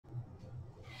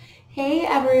Hey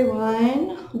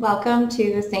everyone, welcome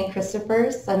to St.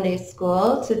 Christopher's Sunday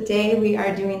School. Today we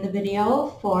are doing the video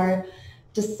for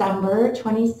December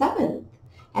 27th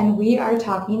and we are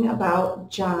talking about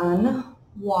John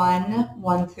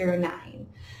 1 through 9.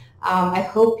 I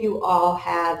hope you all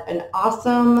had an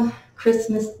awesome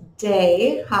Christmas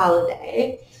Day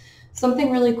holiday.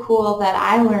 Something really cool that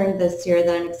I learned this year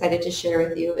that I'm excited to share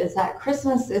with you is that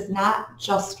Christmas is not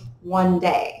just one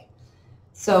day.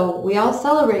 So we all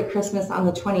celebrate Christmas on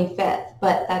the 25th,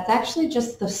 but that's actually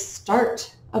just the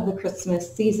start of the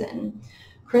Christmas season.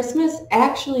 Christmas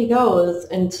actually goes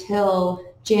until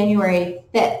January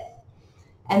 5th,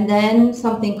 and then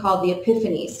something called the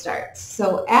Epiphany starts.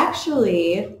 So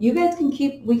actually, we can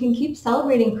keep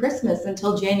celebrating Christmas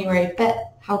until January 5th.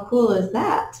 How cool is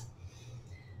that?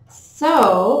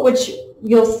 So, which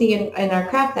you'll see in our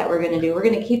craft that we're going to do. We're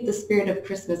going to keep the spirit of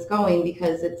Christmas going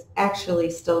because it's actually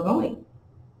still going.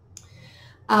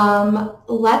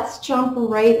 Let's jump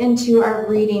right into our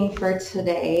reading for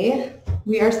today.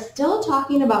 We are still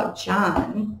talking about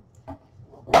John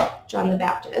the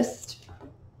Baptist,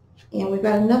 and we've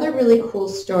got another really cool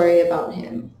story about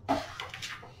him.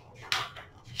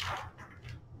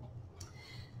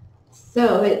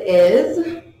 So it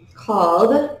is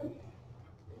called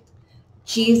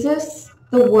Jesus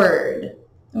the Word.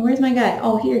 And where's my guy?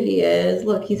 Oh, here he is.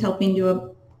 Look, he's helping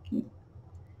do he's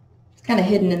kind of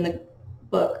hidden in the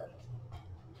book.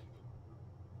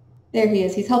 There he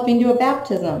is. He's helping do a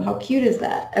baptism. How cute is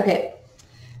that? Okay.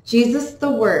 Jesus the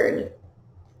Word.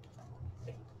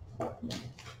 I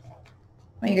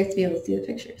want you guys to be able to see the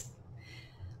pictures.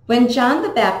 When John the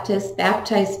Baptist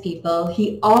baptized people,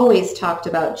 he always talked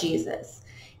about Jesus,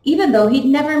 even though he'd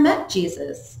never met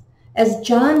Jesus. As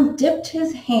John dipped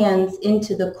his hands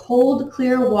into the cold,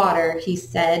 clear water, he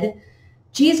said,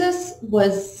 Jesus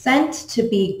was sent to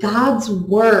be God's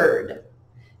Word.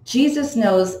 Jesus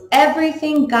knows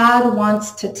everything God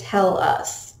wants to tell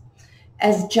us.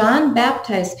 As John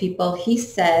baptized people, he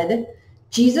said,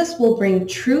 Jesus will bring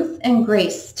truth and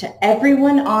grace to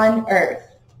everyone on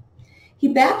earth. He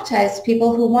baptized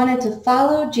people who wanted to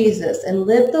follow Jesus and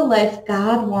live the life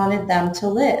God wanted them to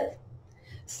live.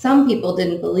 Some people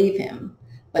didn't believe him,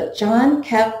 but John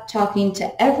kept talking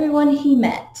to everyone he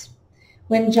met.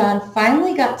 When John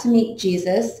finally got to meet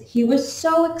Jesus, he was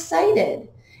so excited.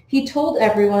 He told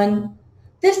everyone,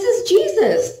 "This is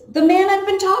Jesus, the man I've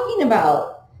been talking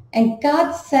about. And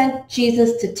God sent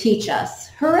Jesus to teach us.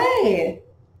 Hooray!"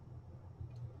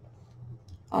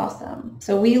 Awesome.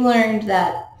 So we learned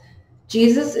that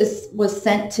Jesus was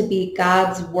sent to be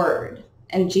God's Word,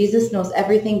 and Jesus knows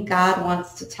everything God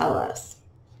wants to tell us.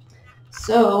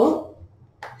 So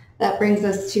that brings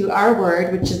us to our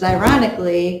word, which is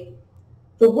ironically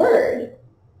the Word.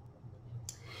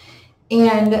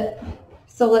 And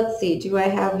so let's see, do I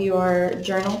have your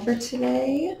journal for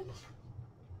today?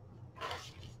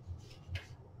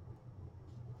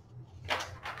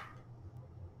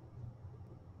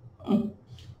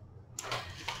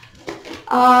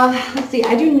 Let's see,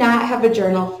 I do not have a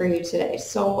journal for you today.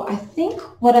 So I think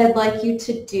what I'd like you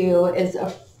to do is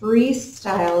a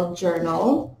freestyle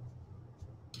journal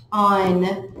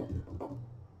on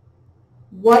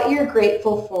what you're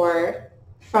grateful for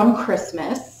from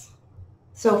Christmas.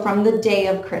 So from the day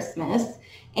of Christmas,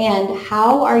 and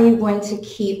how are you going to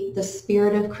keep the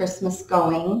spirit of Christmas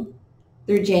going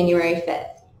through January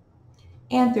 5th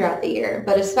and throughout the year,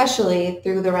 but especially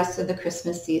through the rest of the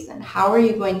Christmas season? How are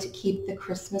you going to keep the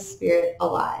Christmas spirit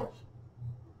alive?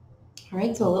 All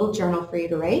right, so a little journal for you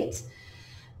to write.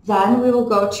 Then we will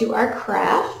go to our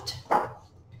craft,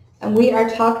 and we are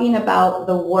talking about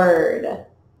the Word.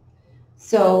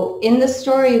 So in the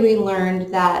story, we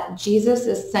learned that Jesus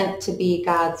is sent to be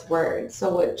God's Word.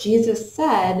 So what Jesus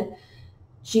said,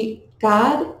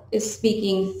 God is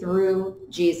speaking through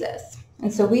Jesus.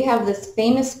 And so we have this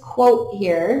famous quote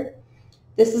here.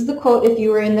 This is the quote, if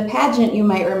you were in the pageant, you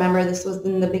might remember this was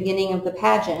in the beginning of the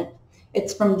pageant.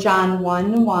 It's from John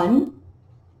 1:1.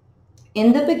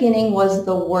 In the beginning was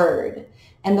the Word,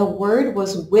 and the Word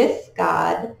was with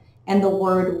God, and the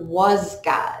Word was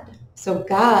God. So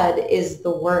God is the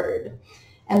Word.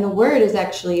 And the Word is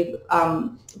actually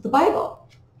the Bible.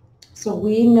 So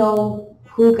we know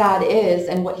who God is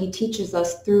and what he teaches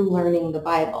us through learning the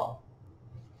Bible.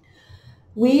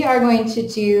 We are going to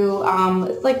do,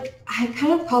 it's like, I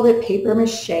kind of called it paper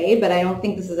mache, but I don't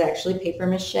think this is actually paper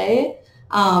mache.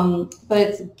 But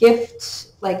it's gift,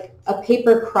 like a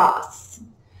paper cross.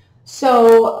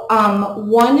 So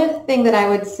one thing that I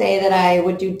would say that I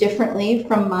would do differently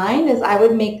from mine is I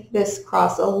would make this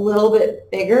cross a little bit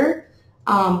bigger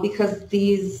because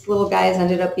these little guys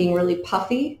ended up being really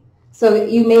puffy. So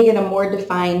you may get a more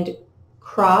defined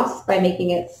cross by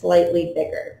making it slightly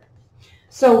bigger.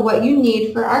 So what you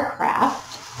need for our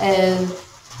craft is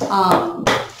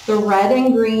the red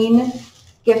and green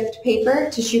gift paper,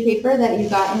 tissue paper that you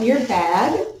got in your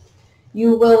bag.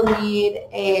 You will need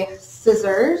a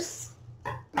scissors.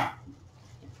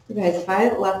 You guys, if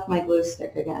I left my glue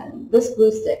stick again, this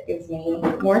glue stick gives me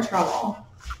more trouble.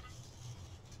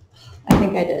 I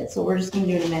think I did, so we're just going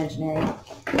to do an imaginary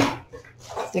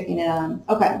sticking it on.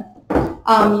 Okay.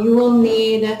 You will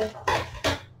need,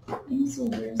 so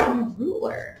where's my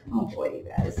ruler? Oh boy, you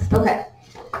guys. Okay.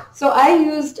 So I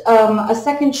used a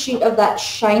second sheet of that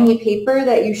shiny paper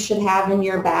that you should have in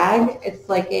your bag. It's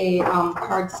like a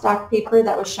cardstock paper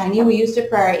that was shiny. We used it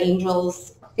for our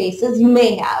angels' faces. You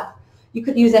may have. You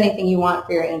could use anything you want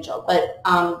for your angel. But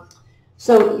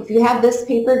so if you have this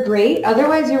paper, great.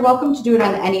 Otherwise, you're welcome to do it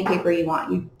on any paper you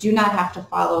want. You do not have to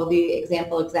follow the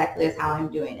example exactly as how I'm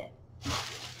doing it.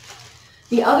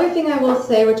 The other thing I will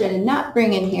say, which I did not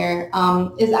bring in here,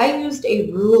 is I used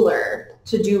a ruler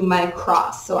to do my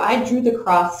cross. So I drew the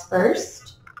cross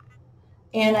first,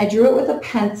 and I drew it with a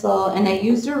pencil, and I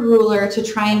used a ruler to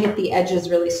try and get the edges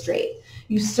really straight.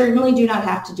 You certainly do not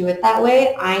have to do it that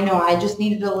way. I know I just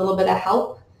needed a little bit of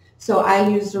help, so I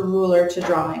used a ruler to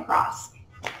draw my cross.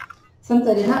 Since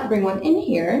I did not bring one in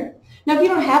here, now if you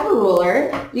don't have a ruler,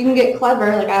 you can get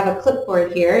clever, like I have a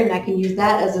clipboard here, and I can use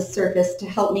that as a surface to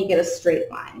help me get a straight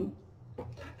line.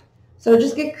 So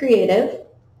just get creative.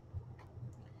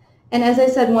 And as I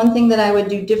said, one thing that I would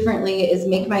do differently is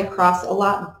make my cross a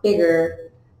lot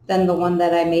bigger than the one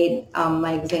that I made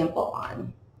my example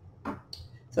on.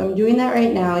 So I'm doing that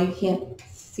right now. You can't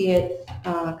see it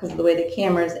because of the way the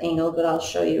camera is angled, but I'll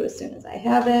show you as soon as I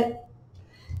have it.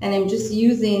 And I'm just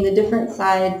using the different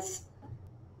sides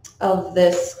of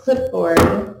this clipboard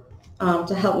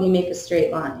to help me make a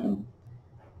straight line.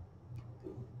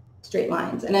 Straight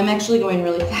lines. And I'm actually going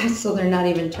really fast, so they're not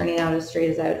even turning out as straight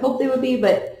as I would hope they would be,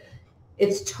 but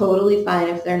it's totally fine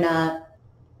if they're not.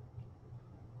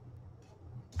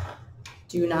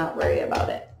 Do not worry about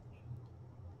it.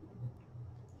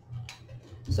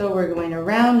 So we're going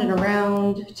around and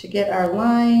around to get our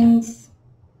lines.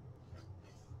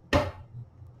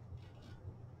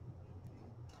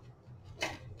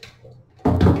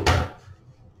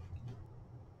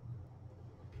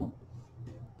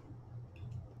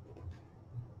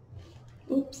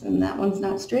 Oops, and that one's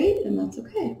not straight, and that's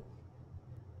okay.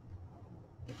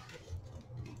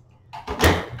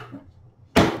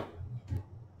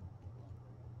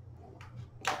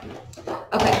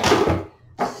 Okay,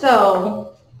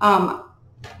 so,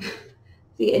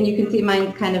 see, and you can see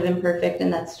mine's kind of imperfect,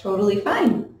 and that's totally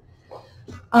fine.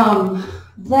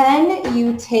 Then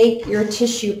you take your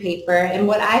tissue paper, and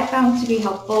what I found to be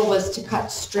helpful was to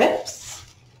cut strips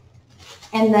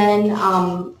and then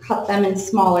cut them in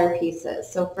smaller pieces.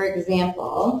 So for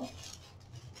example,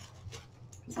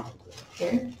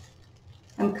 here,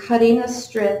 I'm cutting a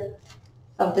strip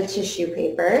of the tissue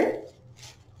paper,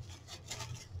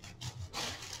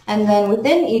 and then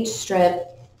within each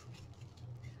strip,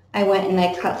 I went and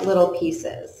I cut little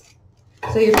pieces.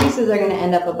 So your pieces are going to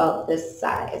end up about this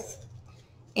size.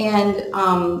 And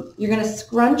you're going to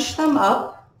scrunch them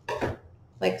up,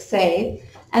 like say,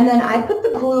 and then I put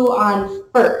the glue on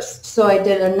first. So I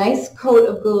did a nice coat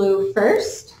of glue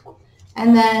first,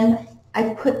 and then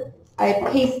I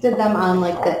pasted them on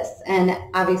like this. And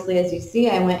obviously, as you see,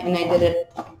 I went and I did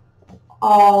it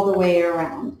all the way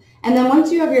around. And then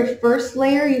once you have your first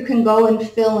layer, you can go and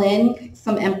fill in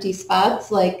some empty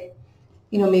spots, like,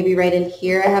 you know, maybe right in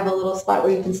here I have a little spot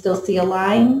where you can still see a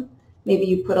line. Maybe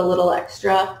you put a little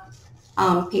extra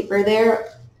paper there.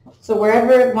 So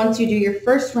wherever, once you do your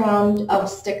first round of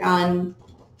stick-on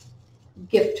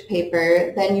gift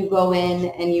paper, then you go in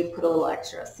and you put a little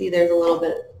extra. See, there's a little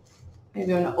bit,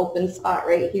 maybe an open spot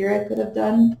right here I could have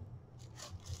done.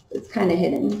 It's kind of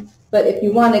hidden. But if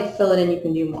you want to fill it in, you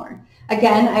can do more.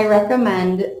 Again, I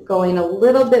recommend going a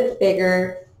little bit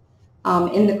bigger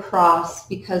in the cross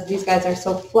because these guys are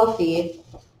so fluffy,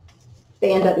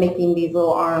 they end up making these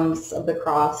little arms of the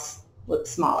cross look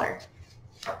smaller.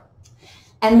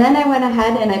 And then I went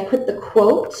ahead and I put the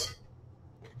quote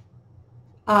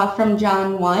from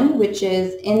John 1, which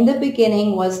is, "In the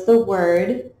beginning was the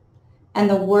Word, and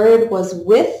the Word was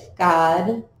with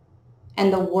God,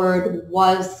 and the Word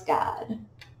was God."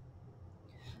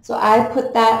 So I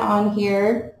put that on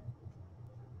here,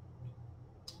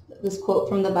 this quote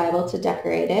from the Bible, to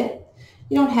decorate it.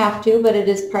 You don't have to, but it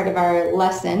is part of our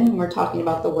lesson. We're talking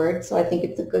about the Word, so I think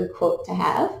it's a good quote to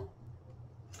have.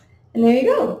 And there you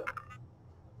go.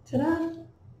 Ta-da!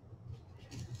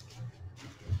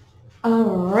 All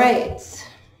right.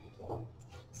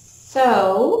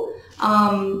 So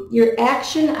your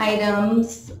action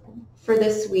items for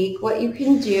this week, what you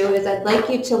can do is I'd like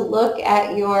you to look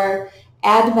at your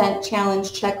Advent Challenge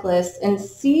checklist and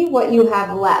see what you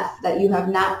have left that you have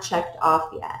not checked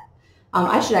off yet.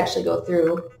 I should actually go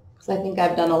through because I think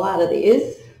I've done a lot of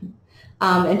these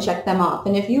and check them off.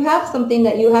 And if you have something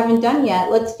that you haven't done yet,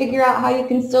 let's figure out how you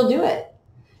can still do it.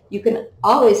 You can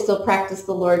always still practice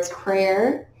the Lord's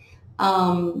Prayer.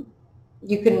 You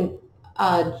can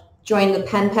join the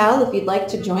pen pal if you'd like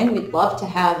to join. We'd love to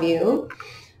have you.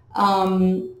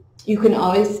 You can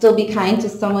always still be kind to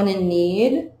someone in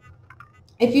need.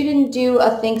 If you didn't do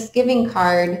a Thanksgiving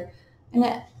card,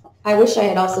 and I wish I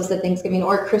had also said Thanksgiving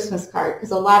or Christmas card,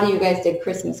 because a lot of you guys did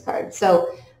Christmas cards.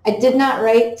 So I did not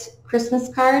write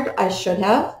Christmas card. I should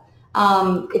have.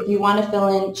 If you want to fill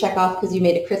in, check off because you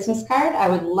made a Christmas card, I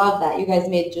would love that. You guys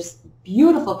made just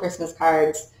beautiful Christmas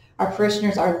cards. Our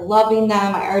parishioners are loving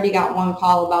them. I already got one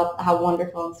call about how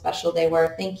wonderful and special they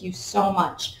were. Thank you so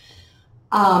much.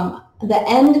 The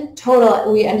end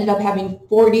total, we ended up having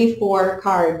 44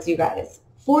 cards, you guys.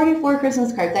 44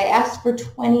 Christmas cards. I asked for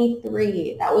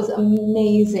 23. That was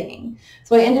amazing.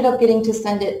 So I ended up getting to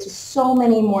send it to so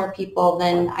many more people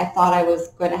than I thought I was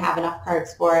going to have enough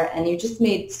cards for. And you just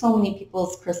made so many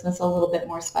people's Christmas a little bit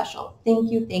more special.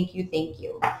 Thank you, thank you, thank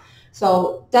you.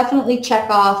 So definitely check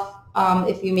off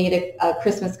if you made a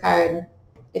Christmas card.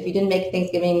 If you didn't make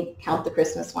Thanksgiving, count the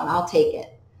Christmas one. I'll take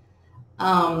it.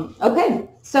 Okay,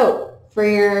 so for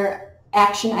your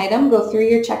action item, go through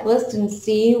your checklist and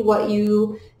see what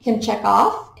you can check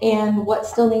off and what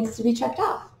still needs to be checked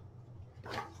off.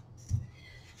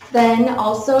 Then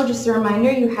also, just a reminder,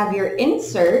 you have your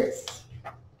inserts,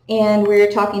 and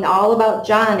we're talking all about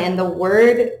John and the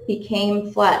Word became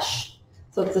flesh.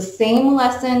 So it's the same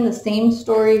lesson, the same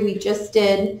story we just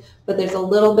did, but there's a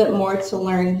little bit more to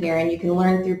learn here, and you can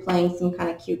learn through playing some kind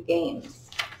of cute games.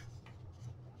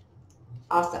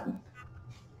 Awesome.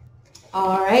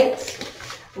 All right,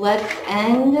 let's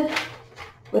end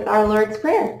with our Lord's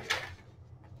Prayer.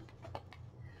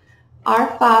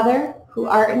 Our Father, who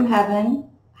art in heaven,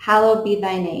 hallowed be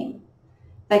thy name.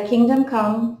 Thy kingdom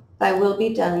come, thy will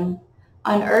be done,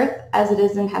 on earth as it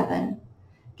is in heaven.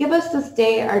 Give us this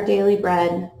day our daily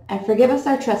bread, and forgive us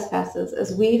our trespasses,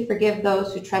 as we forgive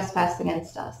those who trespass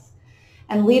against us.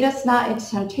 And lead us not into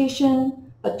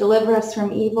temptation, but deliver us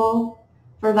from evil.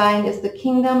 For thine is the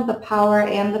kingdom, the power,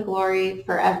 and the glory,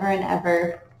 forever and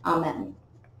ever. Amen.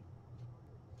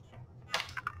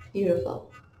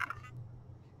 Beautiful.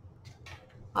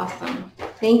 Awesome.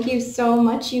 Thank you so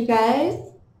much, you guys.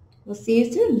 We'll see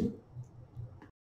you soon.